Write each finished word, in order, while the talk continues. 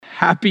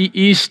Happy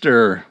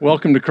Easter.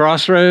 Welcome to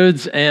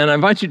Crossroads, and I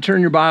invite you to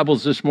turn your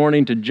Bibles this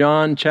morning to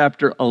John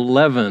chapter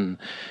 11.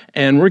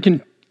 And we're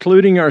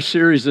concluding our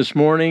series this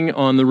morning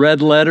on the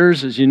red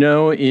letters. As you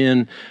know,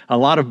 in a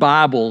lot of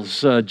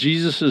Bibles,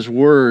 Jesus'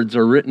 words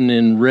are written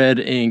in red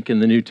ink in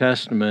the New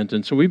Testament.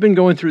 And so we've been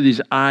going through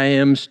these I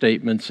am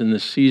statements in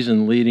the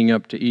season leading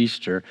up to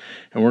Easter,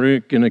 and we're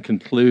going to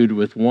conclude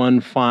with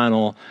one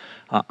final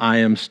I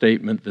am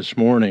statement this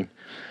morning.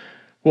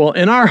 Well,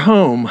 in our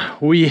home,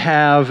 we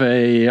have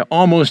a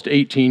almost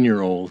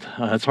 18-year-old.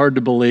 It's hard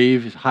to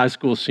believe, he's a high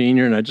school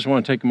senior, and I just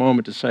want to take a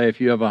moment to say if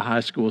you have a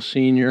high school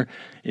senior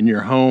in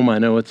your home, I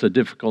know it's a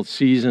difficult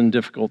season,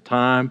 difficult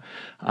time.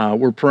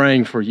 We're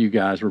praying for you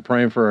guys. We're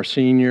praying for our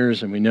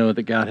seniors, and we know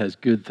that God has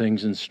good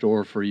things in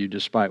store for you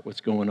despite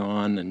what's going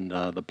on and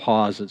the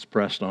pause that's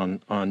pressed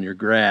on your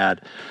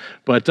grad.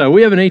 But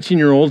we have an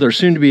 18-year-old, or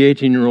soon-to-be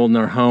 18-year-old in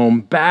our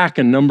home. Back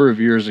a number of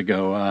years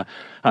ago,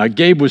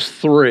 Gabe was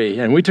 3,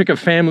 and we took a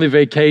family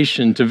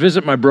vacation to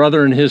visit my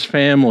brother and his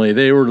family.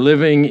 They were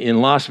living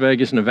in Las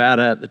Vegas,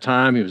 Nevada at the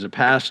time. He was a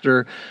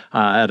pastor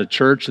at a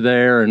church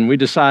there, and we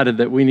decided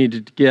that we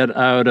needed to get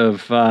out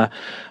of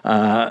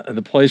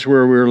the place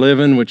where we were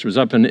living, which was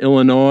up in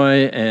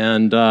Illinois,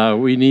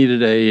 and we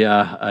needed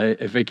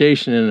a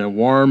vacation in a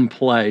warm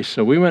place,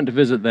 so we went to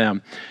visit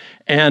them.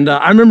 And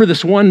I remember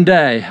this one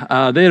day,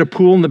 they had a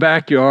pool in the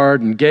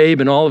backyard, and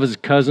Gabe and all of his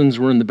cousins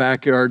were in the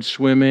backyard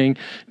swimming.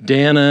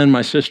 Dana and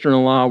my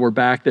sister-in-law were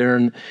back there,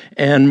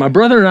 and my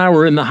brother and I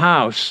were in the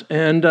house.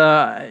 And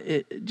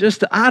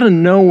just out of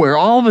nowhere,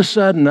 all of a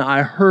sudden,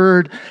 I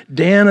heard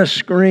Dana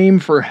scream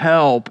for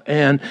help.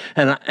 And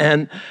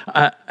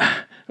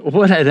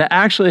what had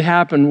actually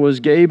happened was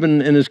Gabe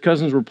and his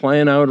cousins were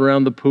playing out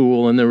around the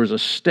pool, and there was a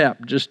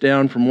step just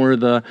down from where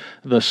the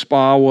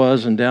spa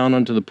was and down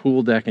onto the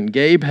pool deck, and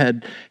Gabe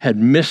had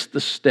missed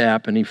the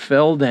step, and he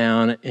fell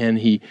down, and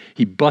he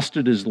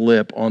busted his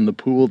lip on the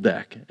pool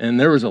deck, and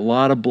there was a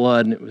lot of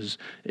blood, and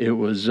it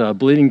was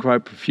bleeding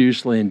quite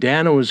profusely, and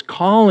Dana was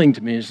calling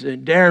to me and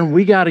said, "Darren,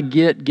 we got to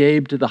get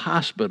Gabe to the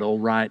hospital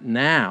right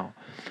now."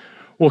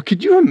 Well,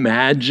 could you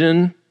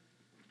imagine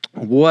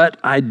what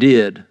I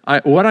did?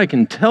 What I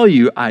can tell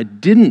you I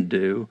didn't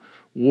do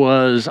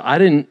was I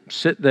didn't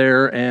sit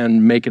there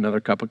and make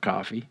another cup of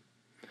coffee.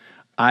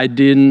 I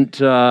didn't,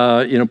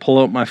 pull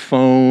out my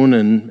phone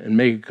and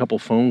make a couple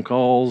phone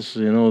calls,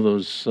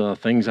 those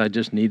things I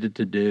just needed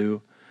to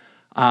do.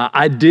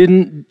 I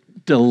didn't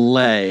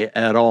delay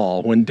at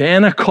all. When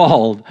Dana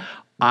called,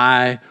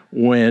 I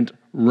went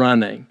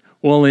running.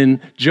 Well, in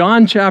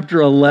John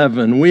chapter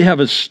 11, we have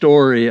a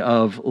story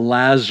of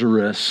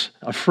Lazarus,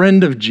 a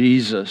friend of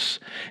Jesus,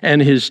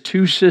 and his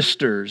 2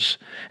 sisters.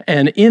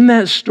 And in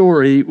that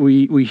story,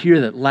 we hear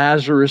that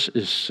Lazarus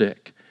is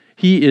sick.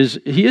 He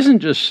isn't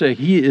just sick,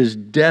 he is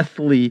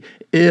deathly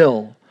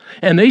ill.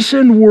 And they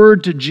send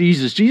word to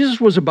Jesus. Jesus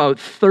was about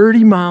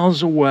 30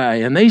 miles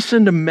away, and they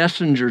send a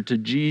messenger to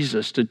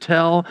Jesus to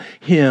tell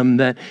him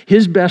that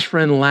his best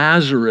friend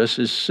Lazarus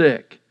is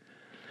sick.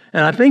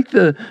 And I think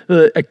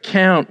the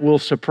account will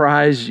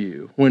surprise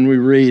you when we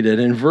read it.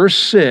 In verse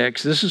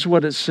 6, this is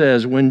what it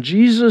says. When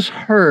Jesus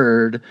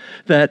heard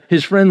that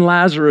his friend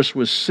Lazarus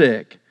was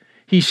sick,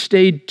 he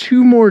stayed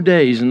 2 more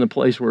days in the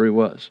place where he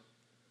was.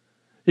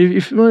 Are you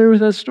familiar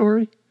with that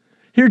story?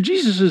 Here,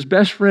 Jesus'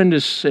 best friend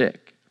is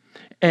sick,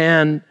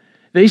 and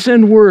they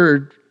send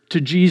word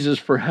to Jesus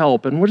for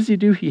help. And what does he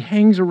do? He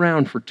hangs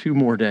around for 2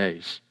 more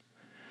days.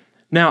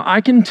 Now,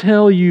 I can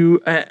tell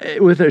you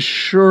with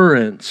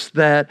assurance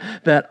that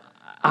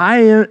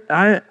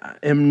I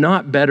am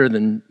not better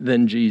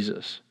than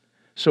Jesus.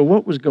 So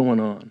what was going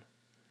on?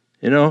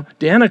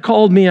 Dana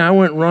called me, I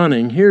went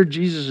running. Here,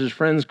 Jesus'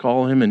 friends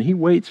call him, and he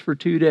waits for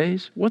 2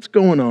 days. What's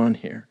going on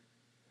here?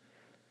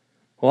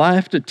 Well, I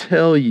have to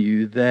tell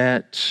you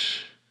that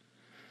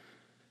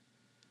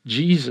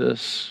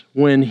Jesus,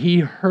 when he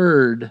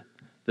heard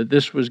that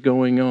this was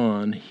going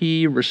on,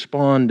 he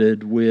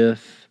responded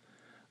with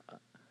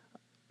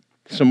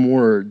some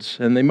words,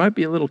 and they might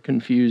be a little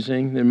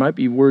confusing. There might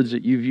be words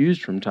that you've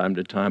used from time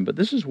to time, but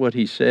this is what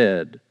he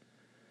said,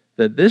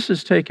 that this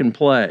has taken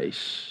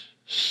place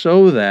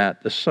so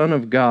that the Son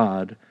of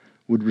God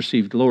would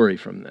receive glory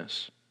from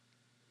this.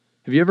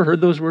 Have you ever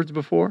heard those words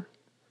before?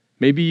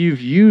 Maybe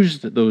you've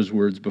used those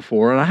words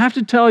before, and I have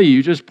to tell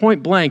you, just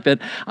point blank,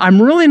 that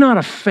I'm really not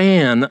a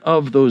fan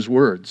of those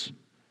words.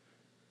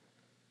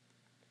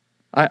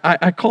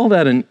 I call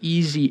that an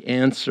easy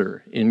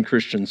answer in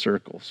Christian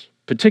circles.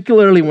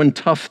 Particularly when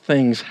tough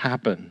things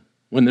happen,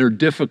 when there are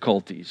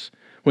difficulties,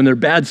 when there are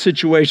bad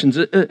situations,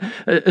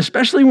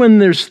 especially when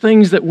there's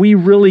things that we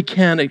really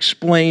can't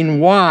explain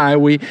why.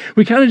 We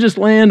kind of just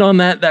land on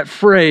that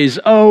phrase,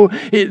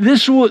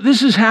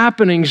 this is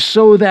happening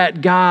so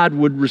that God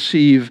would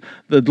receive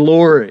the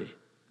glory.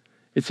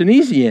 It's an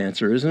easy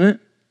answer, isn't it?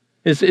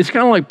 It's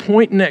kind of like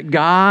pointing at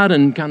God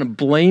and kind of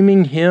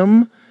blaming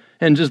him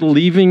and just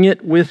leaving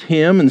it with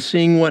him and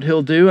seeing what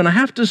he'll do. And I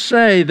have to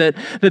say that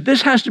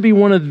this has to be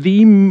one of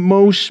the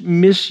most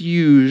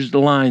misused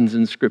lines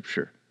in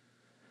Scripture.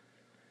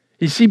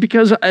 You see,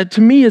 because to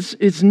me,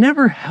 it's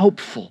never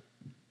helpful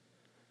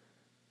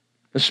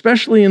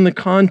especially in the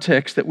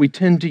context that we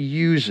tend to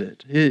use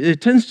it.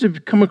 It tends to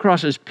come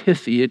across as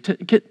pithy.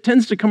 It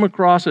tends to come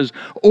across as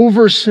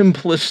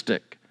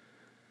oversimplistic.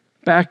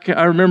 Back,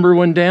 I remember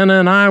when Dana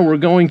and I were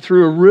going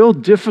through a real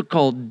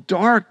difficult,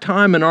 dark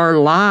time in our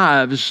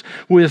lives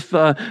with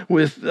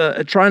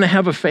trying to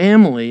have a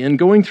family and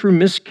going through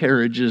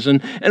miscarriages.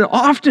 And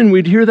often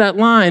we'd hear that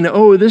line,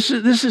 oh, this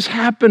is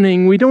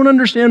happening. We don't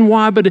understand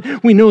why,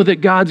 but we know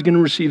that God's going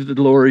to receive the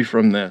glory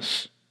from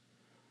this.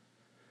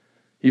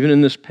 Even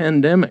in this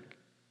pandemic,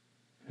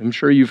 I'm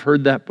sure you've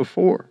heard that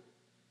before.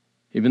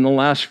 Even the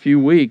last few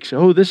weeks,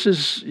 oh, this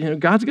is,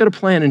 God's got a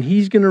plan and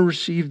He's going to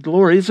receive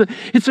glory.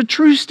 It's a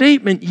true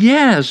statement,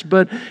 yes,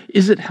 but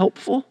is it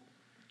helpful?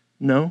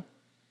 No.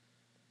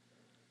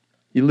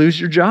 You lose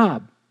your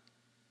job.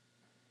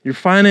 Your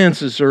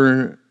finances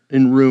are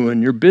in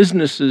ruin. Your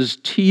business is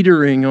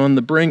teetering on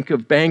the brink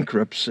of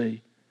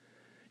bankruptcy.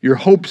 Your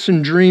hopes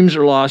and dreams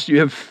are lost. You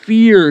have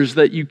fears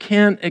that you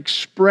can't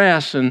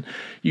express, and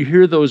you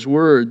hear those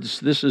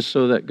words, this is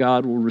so that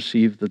God will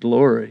receive the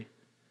glory.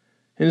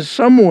 In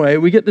some way,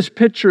 we get this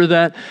picture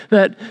that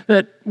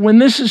when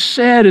this is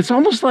said, it's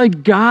almost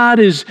like God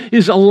is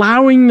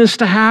allowing this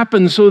to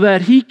happen so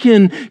that He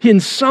can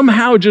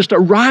somehow just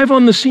arrive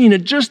on the scene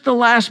at just the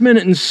last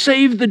minute and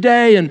save the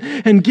day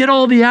and get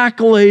all the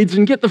accolades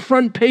and get the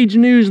front page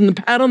news and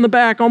the pat on the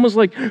back, almost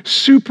like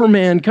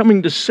Superman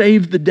coming to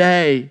save the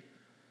day.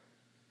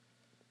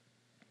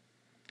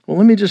 Well,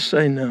 let me just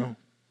say no.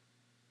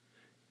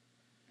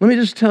 Let me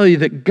just tell you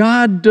that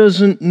God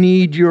doesn't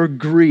need your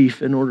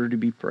grief in order to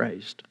be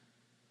praised.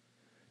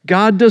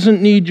 God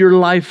doesn't need your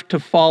life to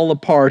fall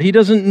apart. He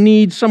doesn't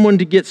need someone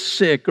to get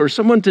sick or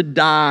someone to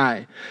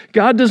die.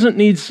 God doesn't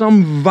need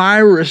some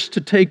virus to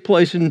take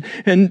place and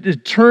to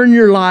turn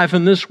your life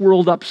and this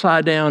world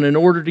upside down in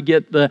order to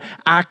get the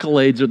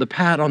accolades or the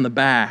pat on the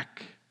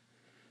back.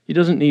 He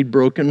doesn't need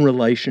broken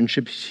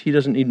relationships. He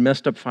doesn't need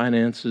messed up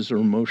finances or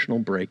emotional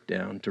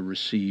breakdown to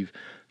receive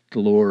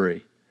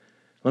glory.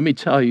 Let me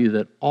tell you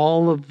that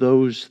all of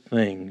those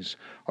things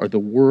are the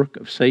work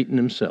of Satan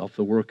himself,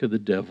 the work of the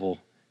devil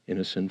in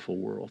a sinful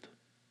world.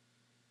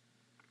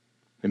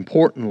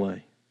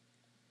 Importantly,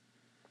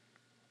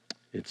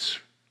 it's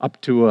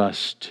up to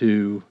us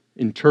to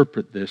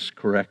interpret this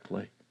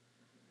correctly.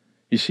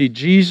 You see,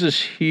 Jesus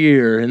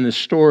here in the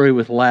story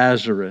with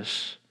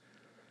Lazarus,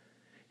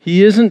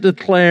 He isn't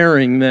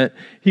declaring that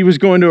He was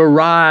going to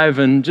arrive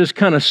and just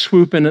kind of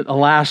swoop in at the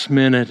last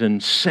minute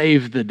and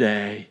save the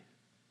day.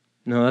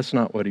 No, that's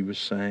not what He was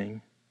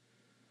saying.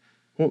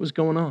 What was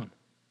going on?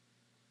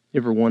 You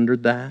ever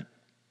wondered that?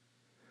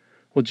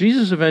 Well,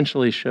 Jesus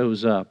eventually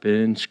shows up,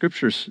 and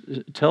Scripture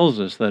tells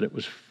us that it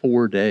was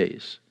 4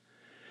 days.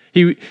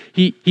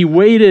 He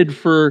waited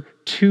for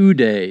 2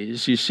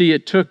 days. You see,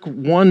 it took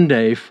 1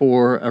 day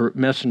for a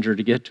messenger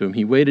to get to him.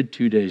 He waited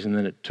 2 days, and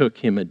then it took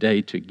him a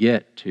day to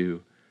get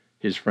to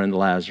his friend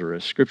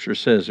Lazarus. Scripture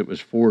says it was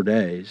 4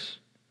 days.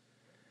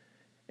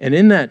 And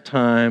in that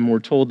time, we're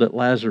told that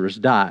Lazarus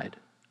died.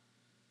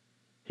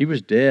 He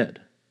was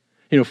dead.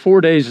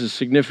 4 days is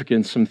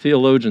significant. Some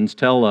theologians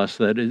tell us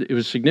that it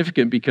was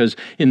significant because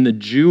in the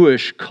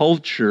Jewish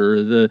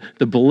culture,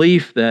 the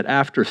belief that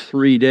after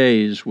 3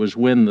 days was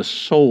when the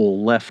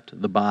soul left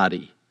the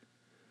body.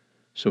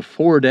 So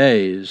 4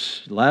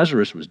 days,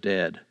 Lazarus was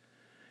dead.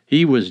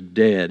 He was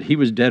dead. He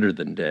was deader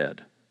than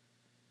dead.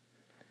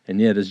 And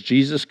yet as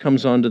Jesus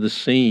comes onto the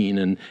scene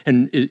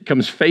and it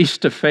comes face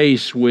to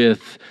face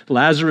with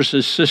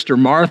Lazarus' sister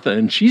Martha,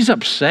 and she's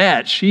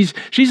upset. She's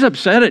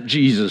upset at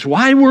Jesus.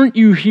 Why weren't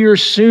you here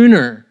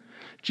sooner?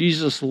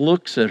 Jesus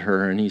looks at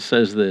her and He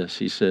says this.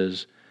 He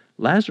says,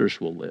 Lazarus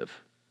will live.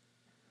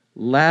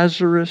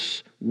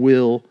 Lazarus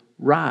will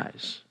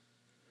rise.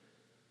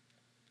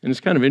 And it's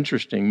kind of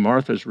interesting,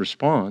 Martha's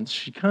response.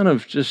 She kind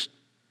of just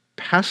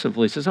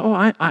passively says, oh,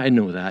 I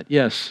know that.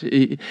 Yes,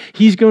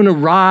 He's going to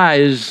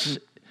rise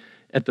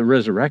at the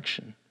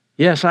resurrection.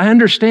 Yes, I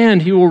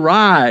understand He will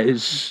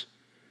rise.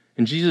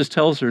 And Jesus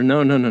tells her,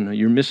 no,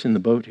 you're missing the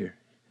boat here.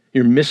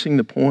 You're missing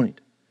the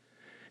point.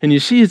 And you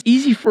see, it's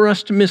easy for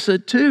us to miss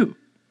it too.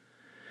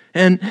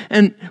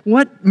 And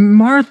what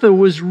Martha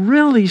was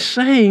really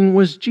saying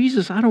was,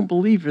 Jesus, I don't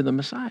believe you're the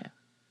Messiah.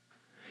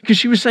 Because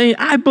she was saying,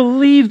 I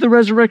believe the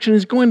resurrection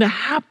is going to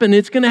happen.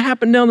 It's going to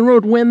happen down the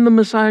road when the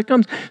Messiah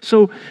comes.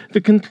 So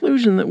the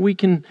conclusion that we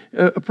can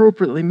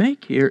appropriately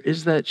make here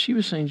is that she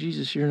was saying,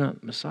 Jesus, you're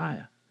not the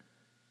Messiah.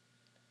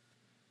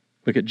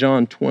 Look at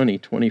John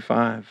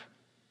 20:25.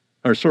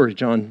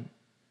 John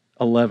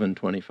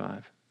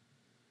 11:25.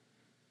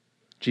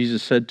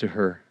 Jesus said to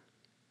her,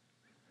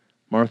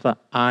 Martha,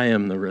 I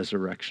am the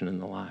resurrection and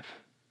the life.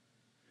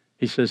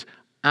 He says,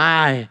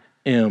 I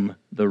am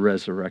the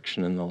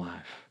resurrection and the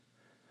life.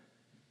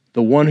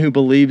 The one who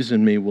believes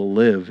in me will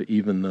live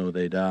even though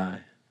they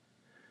die.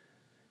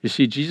 You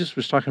see, Jesus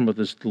was talking about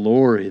this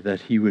glory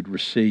that He would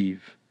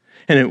receive.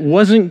 And it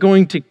wasn't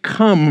going to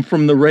come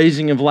from the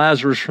raising of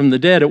Lazarus from the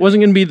dead. It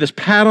wasn't going to be this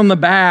pat on the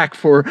back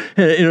for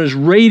his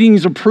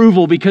ratings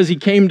approval because he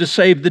came to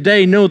save the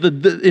day. No,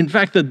 in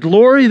fact, the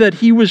glory that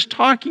he was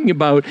talking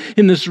about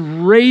in this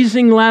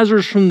raising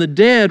Lazarus from the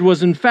dead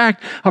was in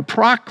fact a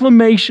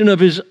proclamation of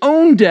his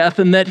own death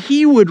and that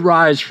he would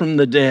rise from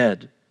the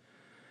dead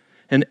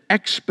and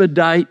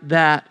expedite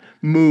that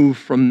move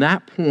from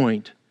that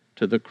point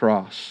to the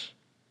cross.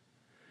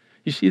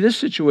 You see, this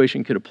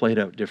situation could have played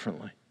out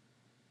differently.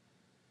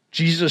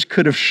 Jesus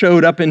could have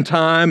showed up in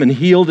time and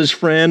healed his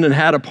friend and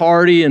had a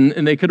party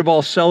and they could have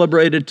all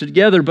celebrated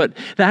together, but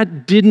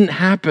that didn't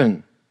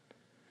happen.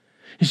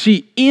 You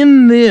see,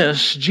 in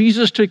this,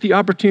 Jesus took the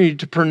opportunity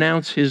to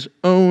pronounce his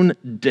own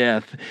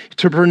death,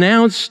 to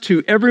pronounce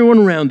to everyone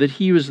around that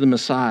he was the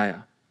Messiah.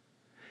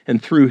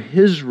 And through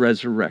his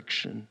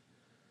resurrection,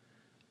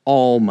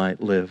 all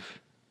might live.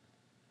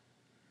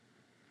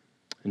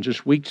 And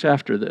just weeks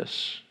after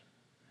this,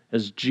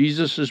 as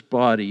Jesus'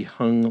 body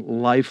hung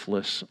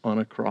lifeless on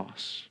a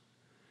cross,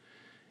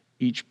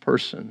 each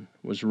person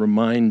was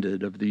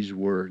reminded of these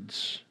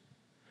words,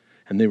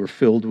 and they were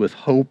filled with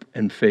hope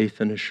and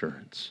faith and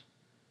assurance.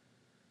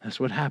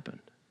 That's what happened.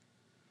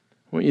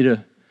 I want you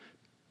to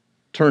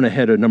turn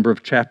ahead a number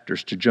of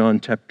chapters to John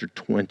chapter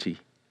 20.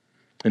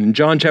 And in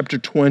John chapter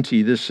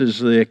 20, this is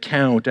the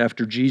account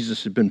after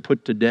Jesus had been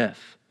put to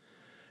death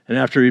and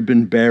after he'd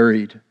been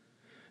buried.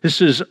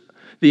 This is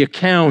the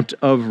account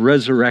of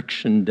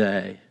Resurrection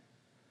Day.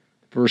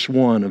 Verse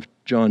 1 of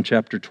John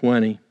chapter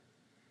 20.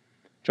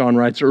 John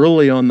writes,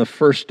 early on the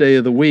first day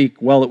of the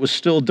week, while it was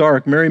still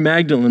dark, Mary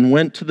Magdalene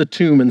went to the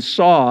tomb and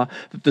saw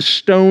that the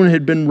stone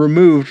had been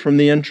removed from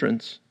the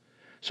entrance.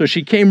 So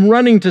she came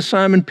running to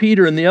Simon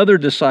Peter and the other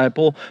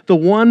disciple, the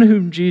one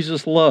whom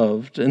Jesus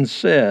loved, and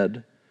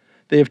said,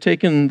 They have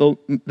taken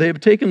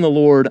the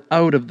Lord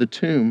out of the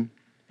tomb,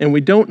 and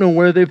we don't know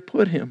where they've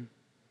put him.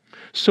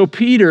 So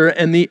Peter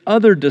and the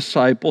other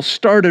disciple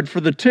started for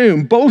the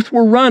tomb. Both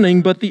were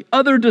running, but the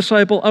other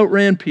disciple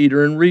outran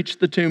Peter and reached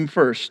the tomb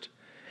first.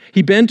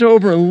 He bent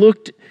over and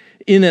looked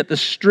in at the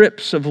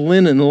strips of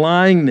linen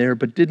lying there,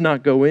 but did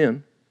not go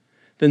in.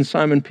 Then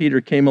Simon Peter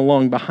came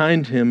along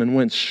behind him and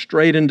went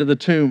straight into the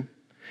tomb.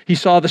 He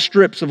saw the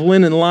strips of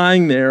linen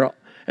lying there,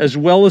 as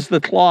well as the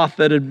cloth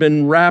that had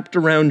been wrapped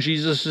around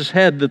Jesus'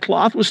 head. The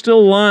cloth was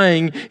still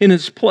lying in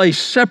its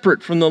place,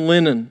 separate from the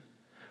linen.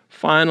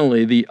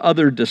 Finally, the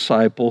other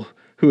disciple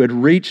who had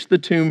reached the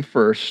tomb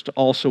first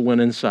also went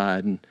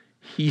inside, and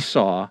he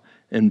saw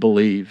and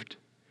believed.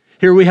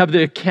 Here we have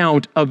the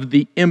account of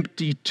the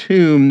empty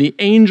tomb, the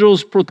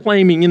angels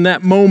proclaiming in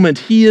that moment,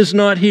 he is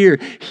not here,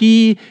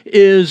 he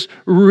is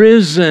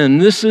risen.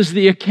 This is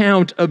the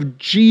account of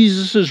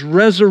Jesus'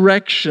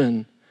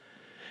 resurrection.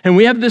 And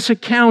we have this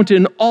account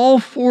in all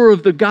four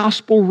of the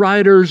gospel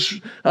writers'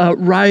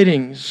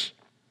 writings.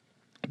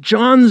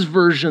 John's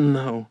version,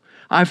 though,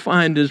 I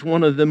find is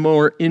one of the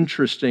more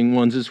interesting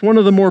ones. It's one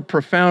of the more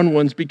profound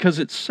ones because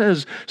it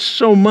says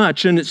so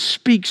much and it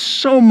speaks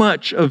so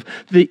much of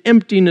the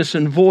emptiness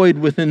and void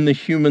within the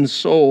human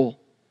soul.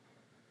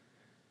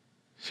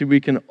 See, we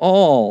can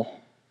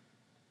all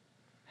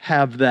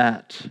have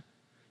that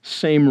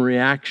same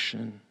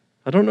reaction.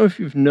 I don't know if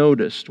you've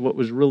noticed what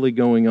was really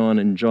going on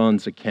in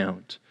John's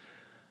account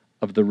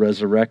of the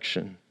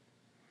resurrection.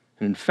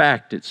 And in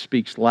fact, it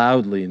speaks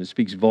loudly and it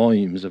speaks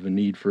volumes of a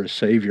need for a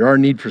Savior, our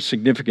need for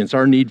significance,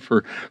 our need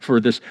for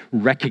this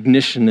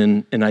recognition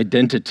and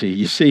identity.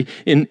 You see,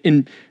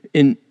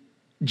 in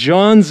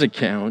John's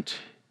account,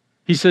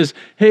 he says,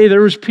 hey,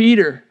 there was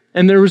Peter,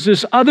 and there was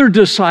this other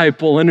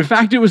disciple, and in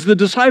fact, it was the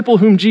disciple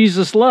whom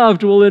Jesus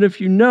loved. Well, and if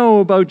you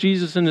know about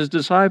Jesus and his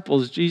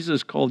disciples,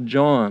 Jesus called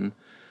John,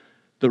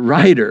 the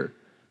writer,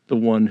 the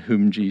one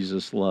whom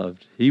Jesus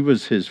loved. He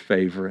was his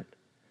favorite.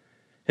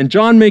 And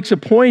John makes a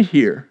point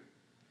here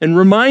and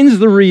reminds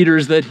the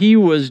readers that he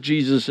was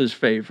Jesus'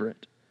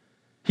 favorite.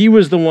 He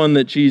was the one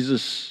that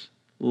Jesus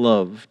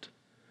loved.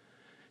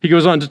 He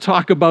goes on to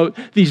talk about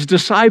these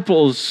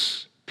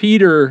disciples,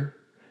 Peter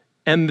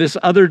and this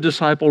other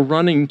disciple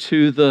running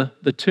to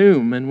the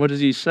tomb. And what does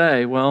he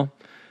say? Well,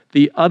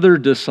 the other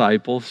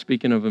disciple,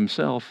 speaking of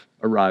himself,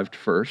 arrived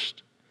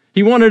first.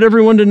 He wanted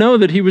everyone to know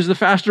that he was the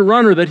faster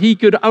runner, that he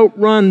could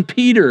outrun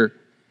Peter,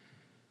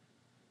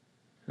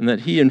 and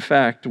that he, in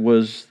fact,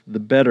 was the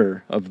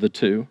better of the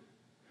two.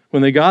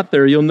 When they got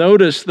there, you'll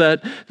notice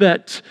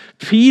that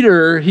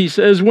Peter, he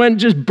says, went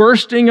just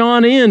bursting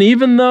on in,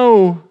 even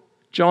though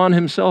John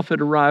himself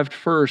had arrived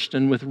first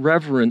and with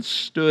reverence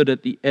stood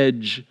at the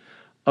edge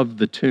of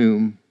the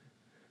tomb.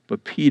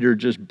 But Peter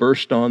just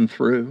burst on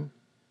through.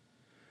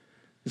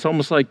 It's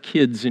almost like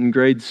kids in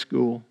grade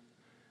school,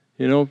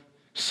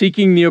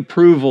 seeking the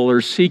approval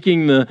or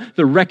seeking the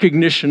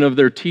recognition of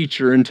their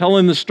teacher and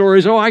telling the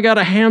stories, oh, I got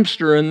a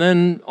hamster, and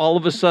then all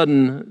of a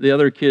sudden the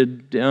other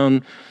kid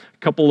down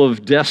couple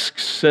of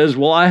desks says,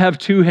 well, I have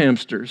 2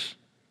 hamsters.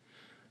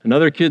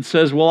 Another kid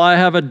says, well, I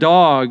have a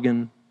dog.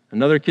 And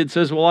another kid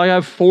says, well, I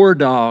have 4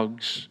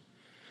 dogs.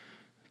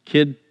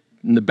 Kid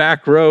in the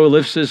back row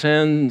lifts his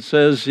hand and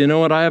says, you know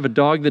what, I have a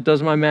dog that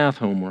does my math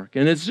homework.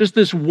 And it's just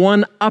this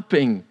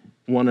one-upping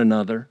one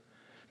another.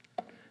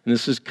 And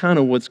this is kind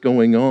of what's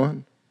going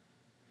on.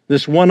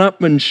 This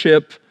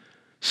one-upmanship,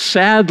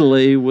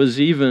 sadly, was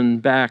even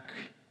back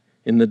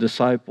in the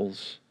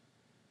disciples.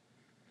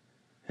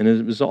 And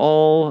it was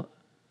all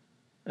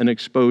an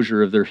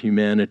exposure of their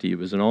humanity. It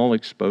was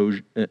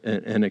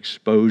an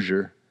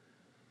exposure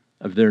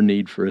of their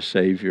need for a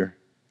Savior.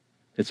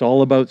 It's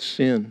all about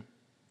sin.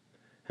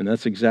 And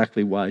that's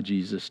exactly why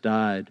Jesus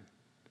died.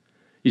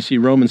 You see,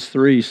 Romans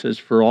 3 says,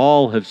 for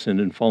all have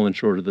sinned and fallen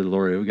short of the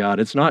glory of God.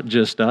 It's not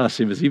just us.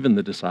 It was even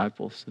the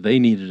disciples. They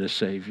needed a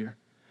Savior.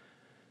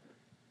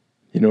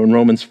 You know, in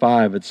Romans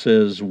 5, it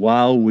says,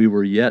 while we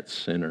were yet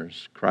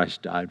sinners,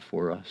 Christ died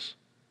for us.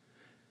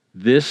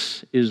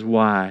 This is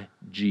why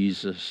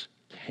Jesus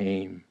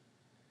came.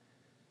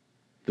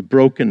 The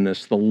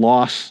brokenness, the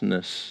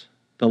lostness,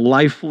 the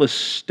lifeless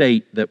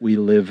state that we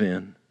live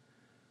in.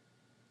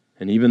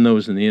 And even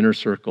those in the inner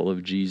circle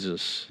of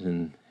Jesus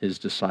and his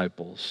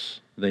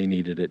disciples, they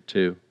needed it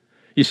too.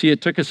 You see,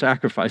 it took a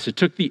sacrifice. It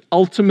took the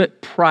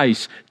ultimate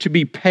price to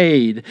be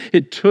paid.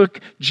 It took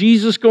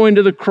Jesus going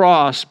to the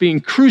cross, being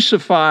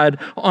crucified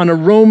on a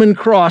Roman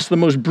cross, the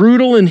most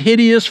brutal and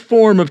hideous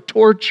form of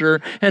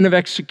torture and of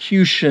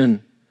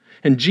execution.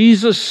 And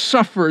Jesus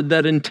suffered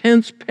that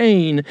intense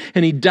pain,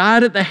 and he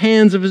died at the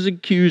hands of his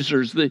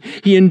accusers.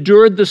 He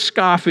endured the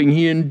scoffing.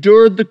 He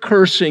endured the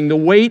cursing, the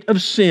weight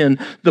of sin.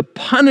 The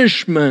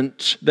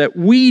punishment that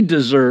we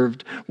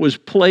deserved was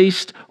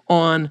placed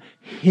on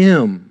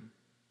him.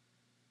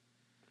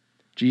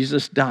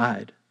 Jesus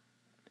died.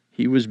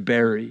 He was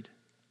buried.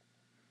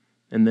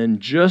 And then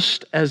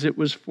just as it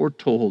was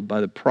foretold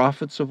by the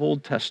prophets of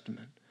Old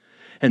Testament,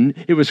 and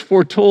it was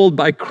foretold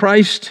by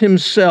Christ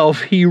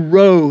himself, he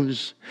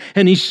rose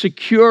and he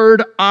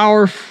secured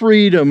our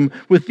freedom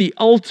with the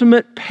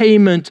ultimate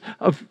payment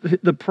of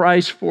the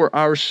price for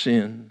our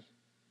sins.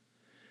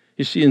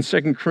 You see, in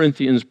 2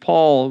 Corinthians,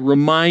 Paul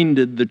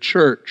reminded the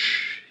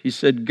church, he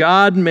said,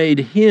 God made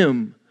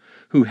him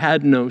who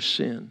had no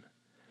sin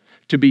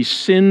to be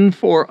sin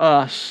for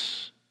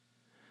us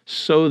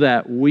so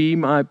that we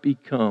might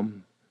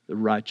become the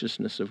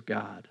righteousness of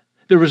God.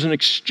 There was an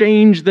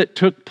exchange that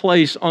took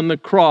place on the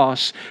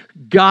cross.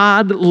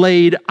 God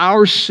laid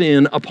our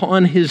sin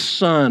upon his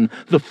Son,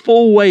 the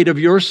full weight of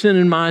your sin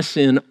and my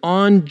sin,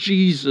 on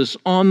Jesus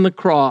on the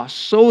cross,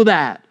 so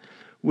that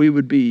we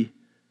would be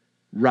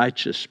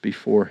righteous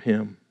before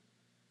him.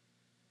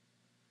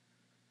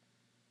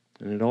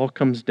 And it all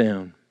comes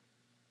down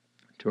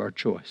to our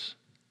choice.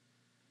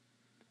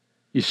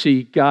 You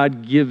see,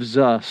 God gives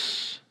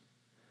us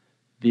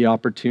the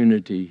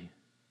opportunity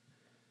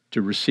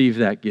to receive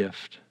that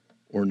gift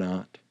or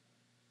not.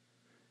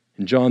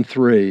 In John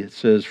 3, it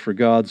says, for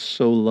God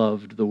so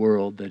loved the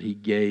world that he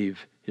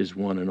gave his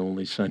one and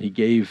only Son. He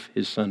gave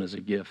his Son as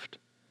a gift.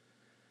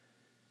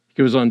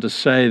 He goes on to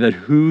say that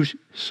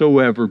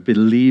whosoever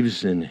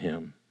believes in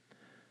him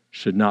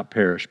should not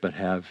perish but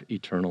have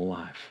eternal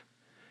life.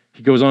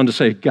 He goes on to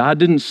say, God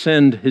didn't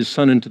send his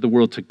Son into the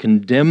world to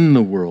condemn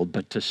the world,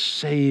 but to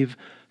save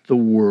the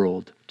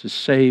world, to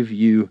save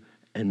you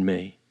and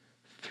me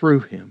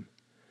through him.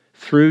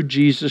 Through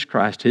Jesus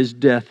Christ, his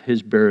death,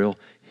 his burial,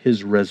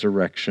 his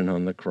resurrection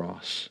on the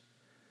cross.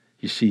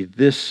 You see,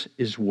 this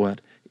is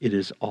what it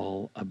is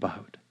all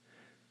about.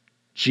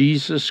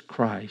 Jesus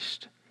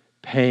Christ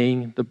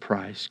paying the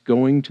price,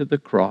 going to the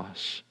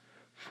cross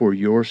for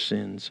your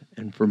sins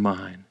and for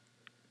mine.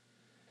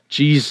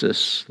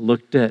 Jesus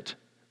looked at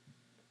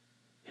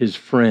his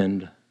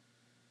friend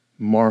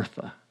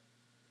Martha,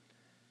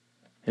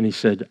 and he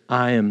said,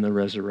 I am the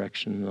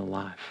resurrection and the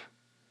life.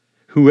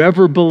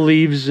 Whoever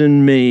believes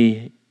in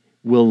me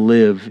will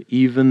live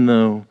even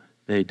though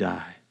they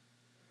die.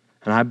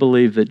 And I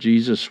believe that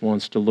Jesus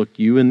wants to look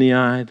you in the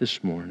eye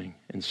this morning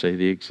and say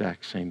the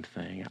exact same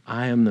thing.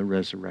 I am the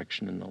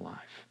resurrection and the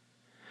life.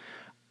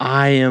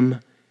 I am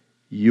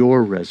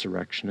your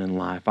resurrection and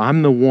life.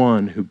 I'm the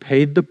one who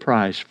paid the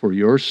price for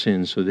your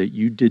sins so that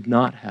you did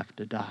not have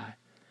to die,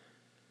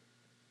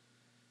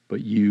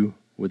 but you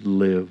would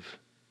live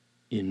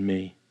in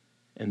me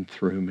and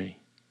through me.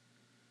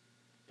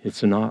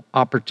 It's an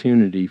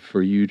opportunity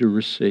for you to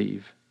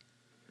receive.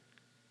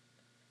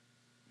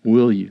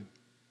 Will you?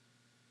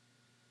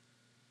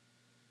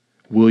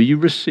 Will you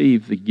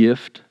receive the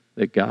gift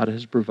that God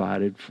has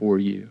provided for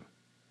you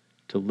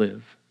to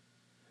live?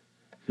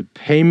 The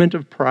payment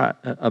of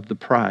the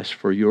price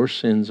for your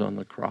sins on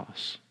the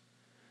cross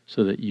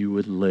so that you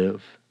would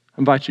live.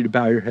 I invite you to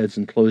bow your heads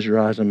and close your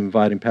eyes. I'm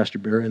inviting Pastor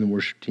Barry and the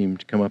worship team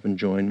to come up and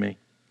join me.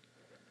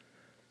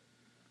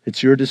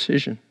 It's your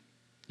decision.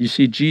 You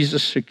see,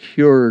 Jesus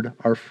secured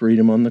our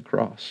freedom on the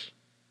cross.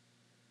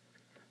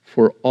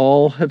 For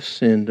all have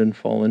sinned and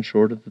fallen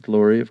short of the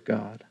glory of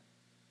God.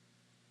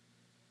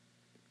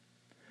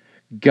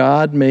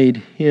 God made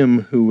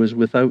him who was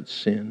without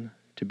sin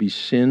to be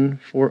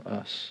sin for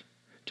us,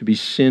 to be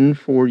sin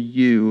for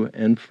you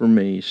and for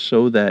me,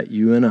 so that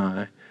you and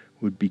I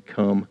would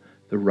become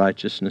the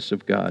righteousness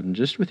of God. And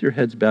just with your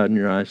heads bowed and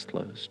your eyes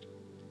closed,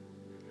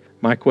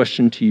 My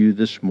question to you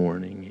this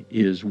morning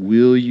is,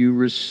 will you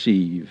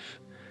receive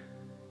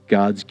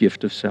God's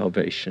gift of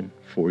salvation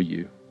for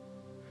you?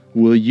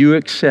 Will you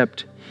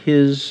accept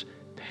His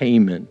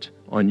payment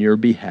on your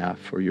behalf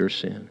for your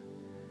sin?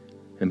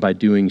 And by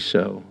doing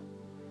so,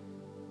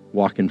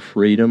 walk in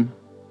freedom,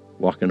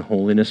 walk in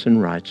holiness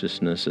and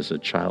righteousness as a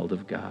child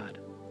of God.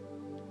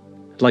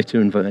 I'd like to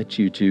invite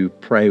you to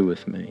pray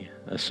with me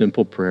a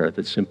simple prayer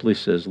that simply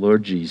says,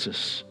 Lord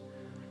Jesus,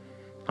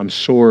 I'm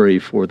sorry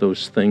for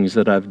those things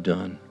that I've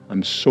done.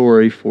 I'm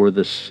sorry for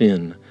the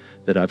sin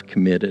that I've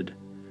committed.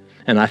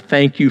 And I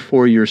thank you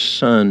for your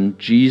Son,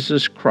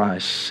 Jesus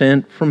Christ,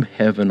 sent from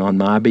heaven on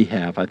my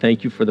behalf. I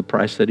thank you for the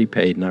price that He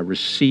paid, and I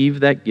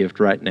receive that gift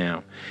right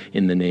now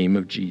in the name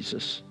of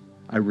Jesus.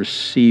 I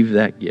receive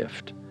that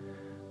gift.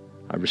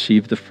 I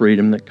receive the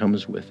freedom that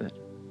comes with it.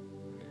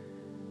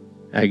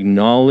 I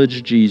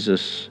acknowledge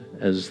Jesus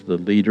as the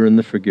leader and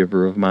the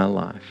forgiver of my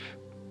life.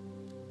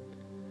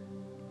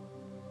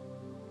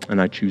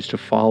 And I choose to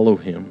follow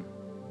Him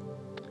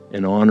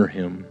and honor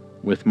Him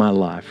with my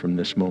life from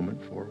this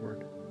moment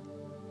forward.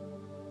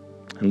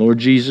 And Lord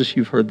Jesus,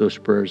 you've heard those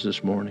prayers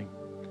this morning.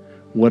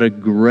 What a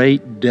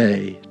great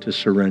day to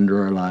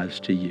surrender our lives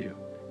to you.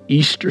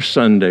 Easter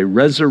Sunday,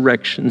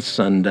 Resurrection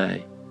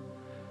Sunday.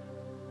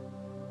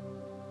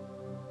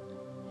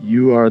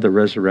 You are the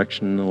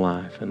resurrection and the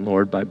life. And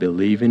Lord, by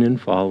believing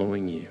and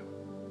following you,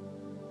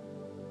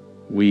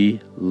 we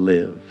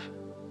live.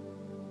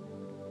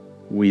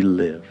 We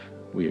live.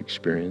 We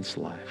experience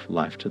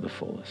life to the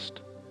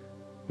fullest.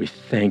 We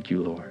thank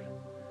you, Lord.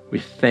 We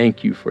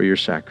thank you for your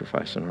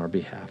sacrifice on our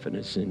behalf. And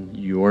it's in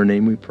your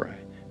name we pray.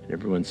 And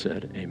everyone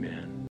said,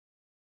 amen.